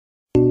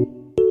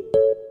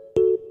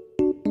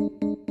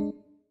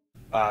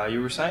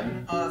You were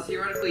saying?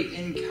 Theoretically,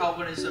 in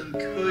Calvinism,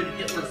 could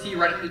Hitler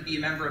theoretically be a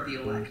member of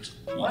the elect?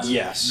 What?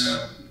 Yes.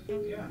 No.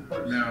 Yeah.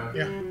 No.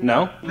 Yeah.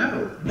 No?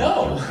 No.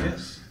 No.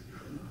 Yes.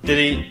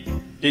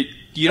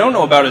 You don't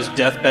know about his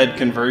deathbed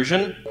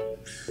conversion?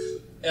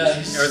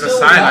 He's There was a still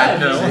sign, alive. I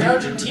know. He's in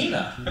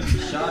Argentina.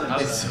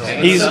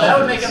 He's So that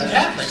would make him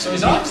Catholic, so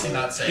he's obviously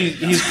not safe.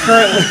 he's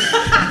currently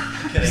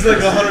He's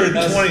like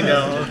 120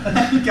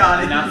 now.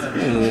 Got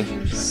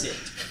it. Sit.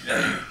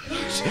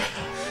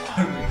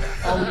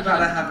 Oh, we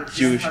gotta have a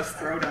Jewish.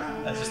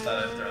 throwdown. I just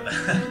thought I'd throw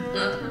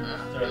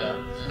that. Throw it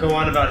down. Go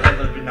on about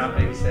Hitler but not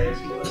being safe.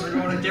 We're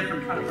going a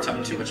different kind of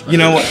Talking too much. You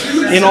know what?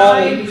 In all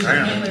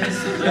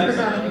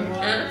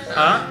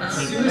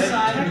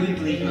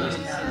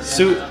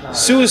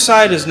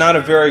suicide is not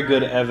a very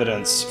good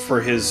evidence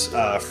for his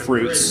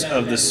fruits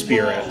of the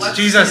spirit.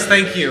 Jesus,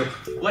 thank you.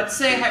 Let's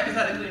say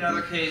hypothetically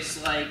another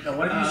case like. Now,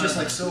 what if he's just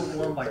like so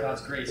overwhelmed by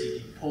God's grace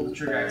he pulled the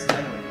trigger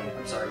accidentally?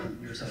 I'm sorry,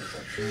 you were saying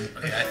something.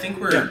 Okay, I think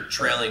we're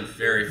trailing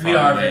very far We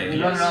are, away.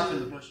 we're running off in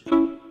the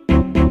bushes.